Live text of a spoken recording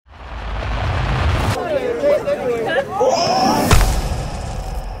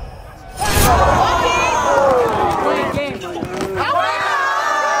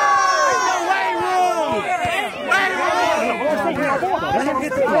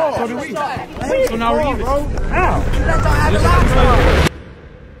So do we. So now we're even. How?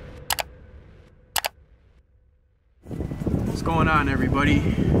 What's going on, everybody?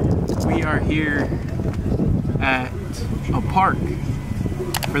 We are here at a park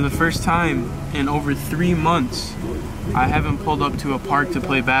for the first time in over 3 months. I haven't pulled up to a park to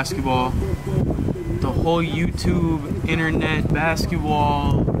play basketball. The whole YouTube, internet,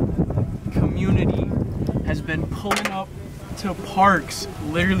 basketball community has been pulling up to parks,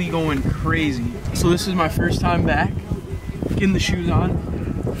 literally going crazy. So this is my first time back, getting the shoes on.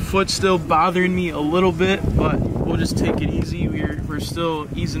 Foot's still bothering me a little bit, but we'll just take it easy. We're still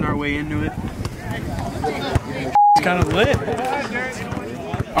easing our way into it. It's kind of lit.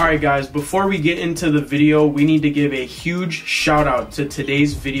 Alright guys, before we get into the video, we need to give a huge shout out to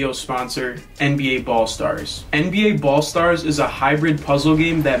today's video sponsor, NBA Ball Stars. NBA Ball Stars is a hybrid puzzle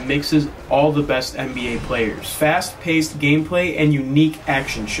game that mixes all the best NBA players. Fast-paced gameplay and unique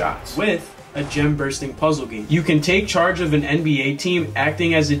action shots with a gem-bursting puzzle game. You can take charge of an NBA team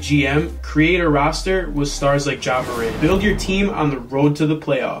acting as a GM, create a roster with stars like Ja Morant. Build your team on the road to the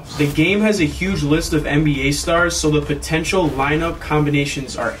playoffs. The game has a huge list of NBA stars, so the potential lineup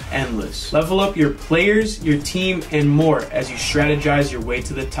combinations are endless. Level up your players, your team, and more as you strategize your way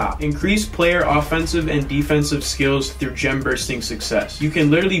to the top. Increase player offensive and defensive skills through gem-bursting success. You can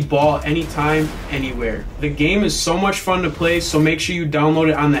literally ball anytime, anywhere. The game is so much fun to play, so make sure you download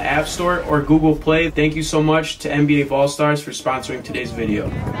it on the App Store or Google Play. Thank you so much to NBA Ball Stars for sponsoring today's video.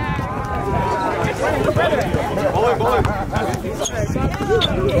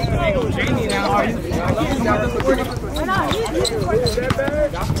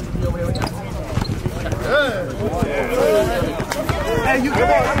 Hey, you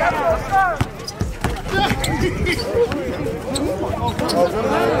lock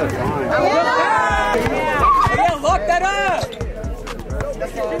that up.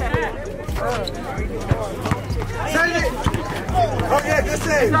 Okay, good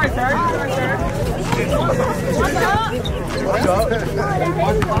save. Sorry, sir. What's up?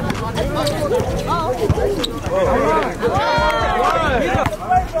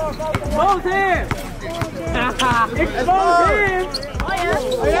 Expose him! Expose him! Oh, yeah.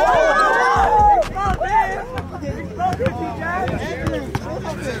 Expose him! Expose him,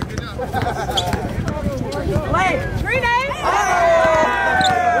 Wait, 3 names?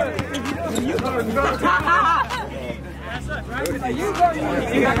 You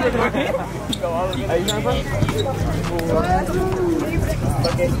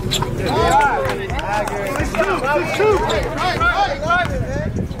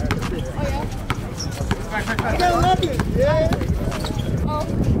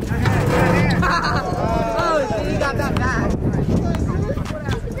got that back.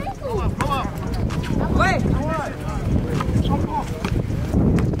 Wait.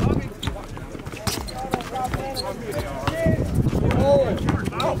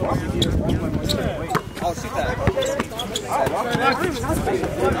 Oh, shoot that.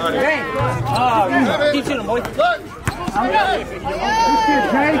 Keep shooting, boy. Look!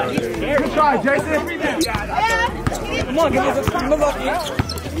 Good try, Jason. Come on, give us a look.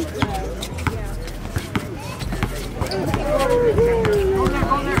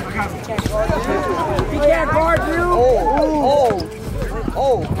 He can't guard you.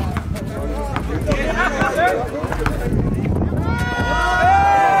 Oh.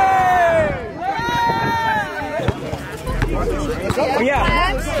 Yeah.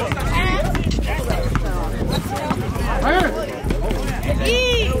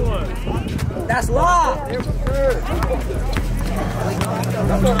 That's law. I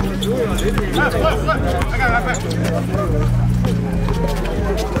got it.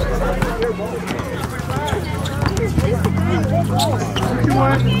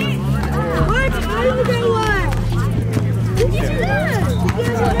 What? How did you get one? Who did you that?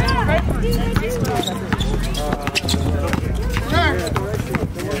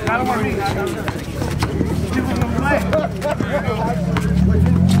 I don't want to be. People gonna play.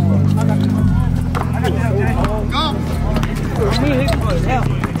 Go.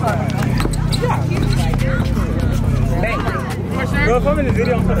 Bro, if I'm in the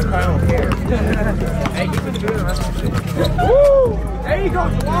video, I'm gonna cry. I don't care. Hey, you can do it. Woo! There you go,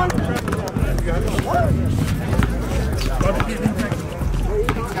 Juan. Keep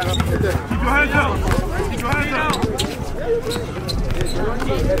your hands out. Keep your hands out.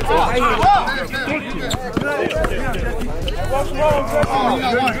 What's wrong,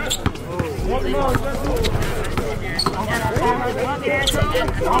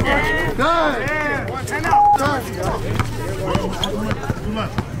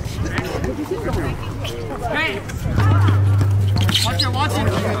 Watch it, watch it.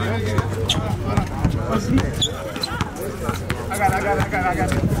 I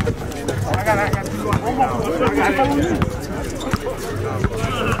got it.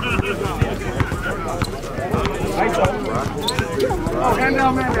 Oh, hand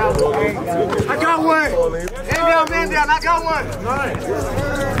down, man down. I got one. Hand down, man down. I got one. Nice.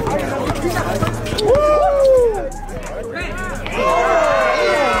 Woo!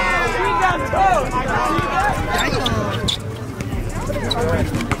 We got toast.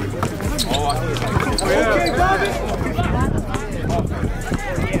 Okay, Bobby.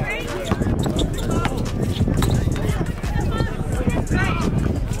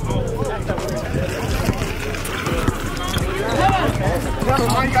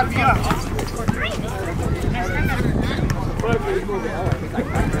 Oh, you gotta be up.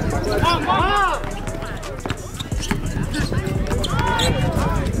 Come on!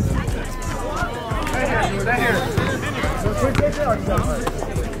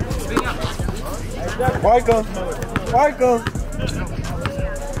 Michael! Michael!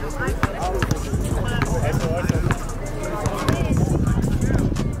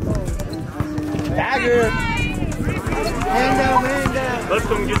 Dagger! Man down, man down. Let's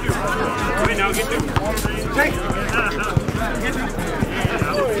come get you. Wait, now get you. Take. Get you.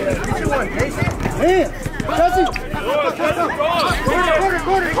 Get you one. Man. Jesse.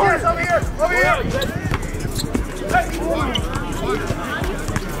 Quarter. Over here. Over here. Left.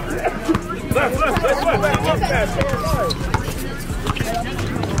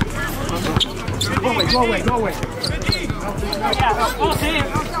 Go away. I got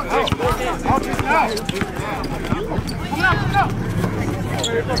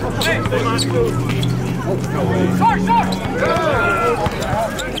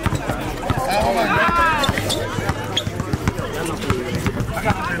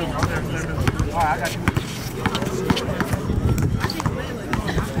you.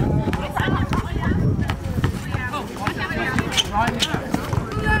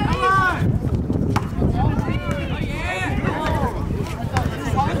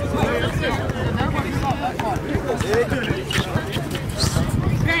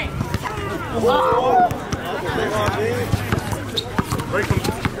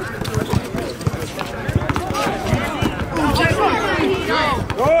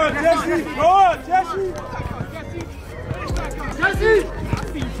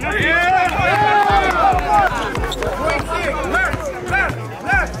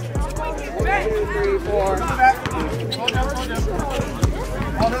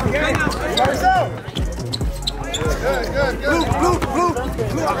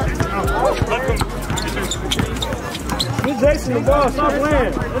 Get Jason the ball, stop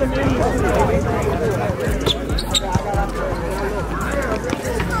playing. Let him in.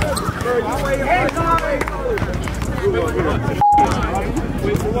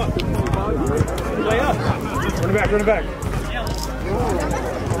 Run it back.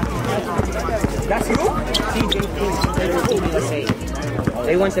 That's you?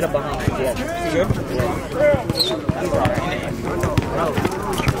 They went to the Bahamas, yeah. You good? Yeah. He's alright.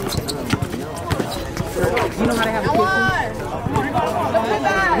 You know how to have a kitchen?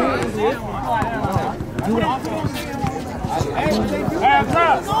 Hands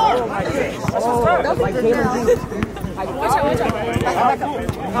up! Oh, like Taylor. Watch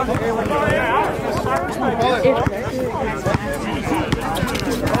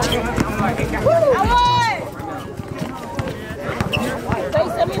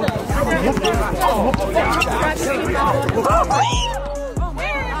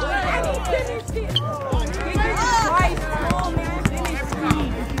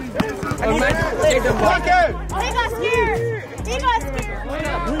He got scared.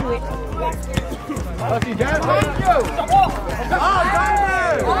 Lucky Jass, thank you. Oh,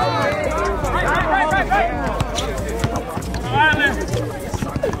 Diamond!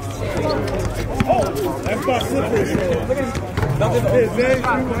 Oh, that's my slippery. Look at this, man.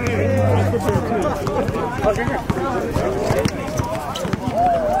 I'm prepared too.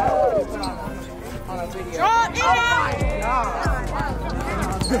 Drop it!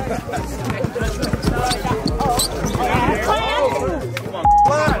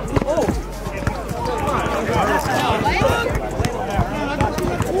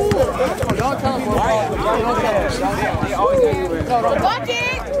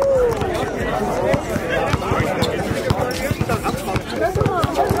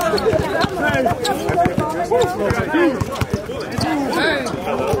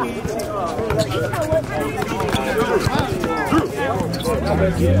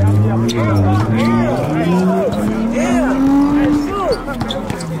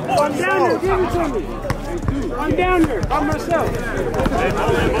 I'm down here by myself.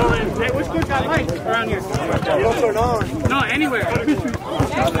 Hey, which coach I like around here? No, anywhere.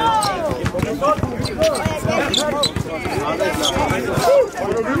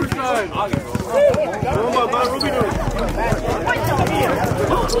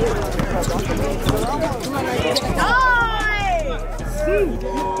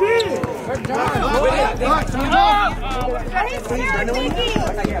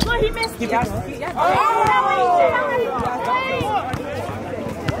 He missed it.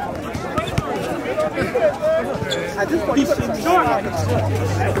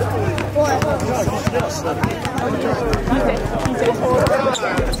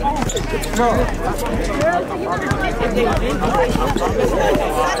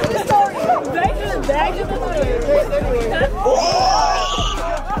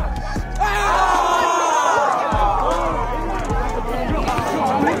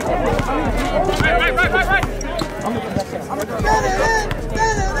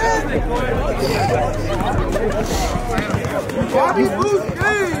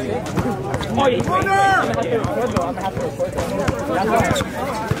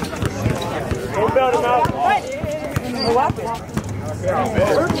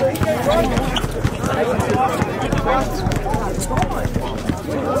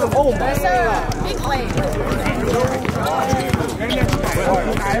 Oh, man. Big play.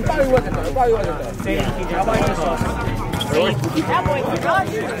 It probably wasn't though. It probably wasn't though. That boy, he got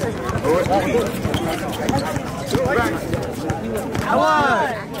you. Come on.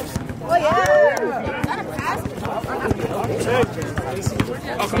 Oh, yeah. Is that a pass?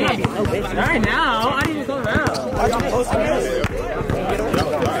 All right, now I need to go around.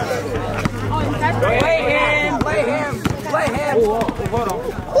 Play him. Play him. Play him. Hold on.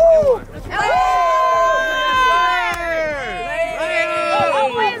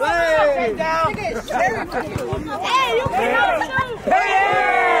 Hey, you can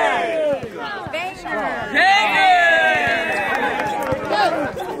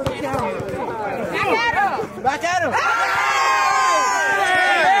Back at him.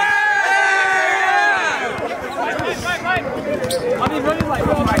 I'll be running like,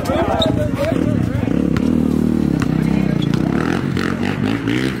 oh my God.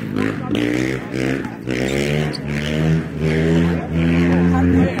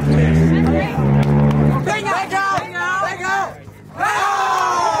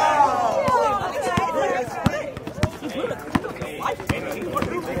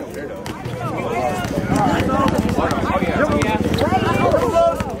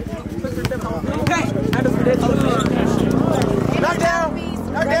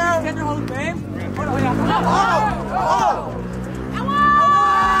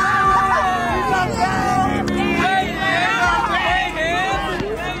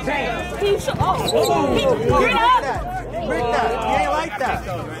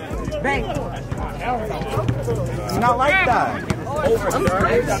 Not like that.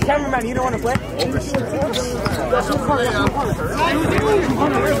 Cameraman, you don't want to play?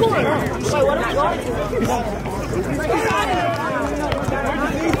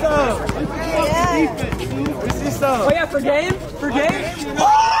 Oh yeah, for game? For game?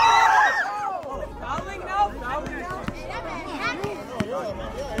 Fouling now?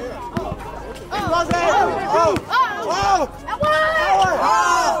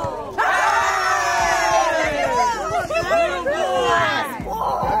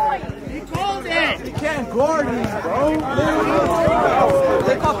 Gordon, bro.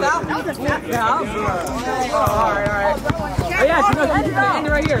 They popped out? That was a snap. Yeah. Alright. Oh yeah, so no, you can end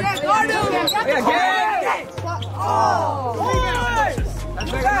it right here. Oh yeah, game!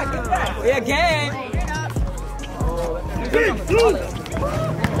 Get back. Oh yeah, game!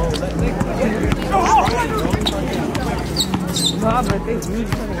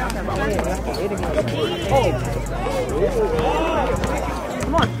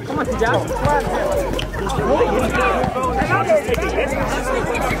 Come on, Jass.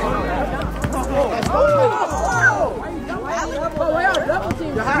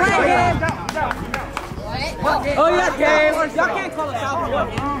 Oh yeah, game. Y'all can't call us out.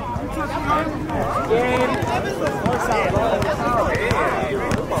 Game.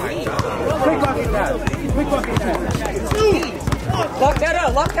 Quick bucket that. Lock that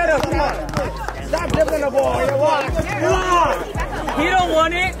up. Come on. Stop dribbling the ball. You watch. He don't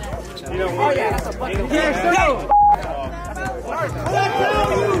want it. Oh yeah, that's a bucket. Here, so.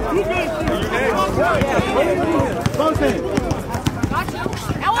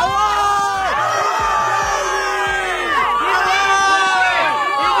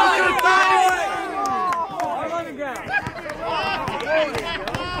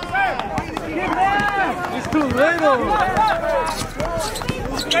 It's too late. Stay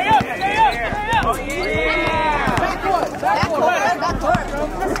up, stay up, stay up. Oh, yeah. Backcourt. That's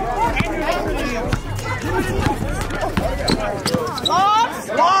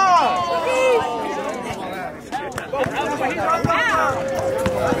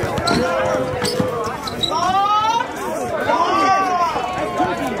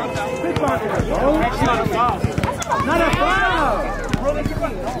not a foul. Not a foul!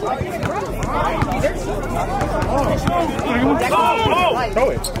 Throw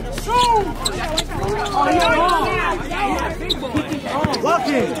it.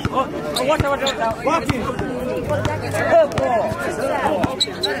 Blocking! Watch out. Blocking!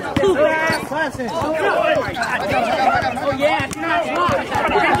 Oh, yeah.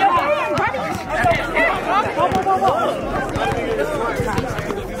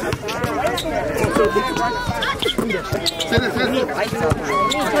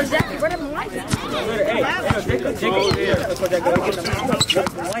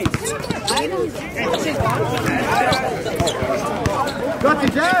 Got you,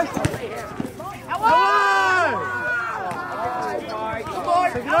 Jass!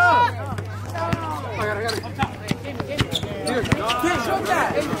 Pick it up!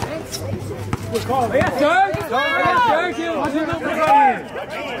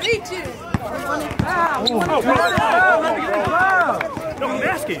 No, I'm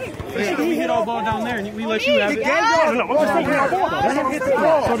asking. We hit our ball down there and we let you have it. No, we're just taking our ball. They didn't hit the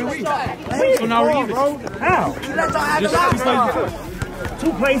ball. So do we. So now we're even. How? Just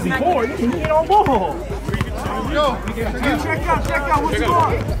two plays before, you can hit our ball. Yo, check out, what's the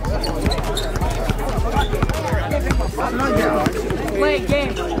score? Play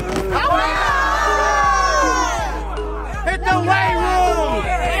game.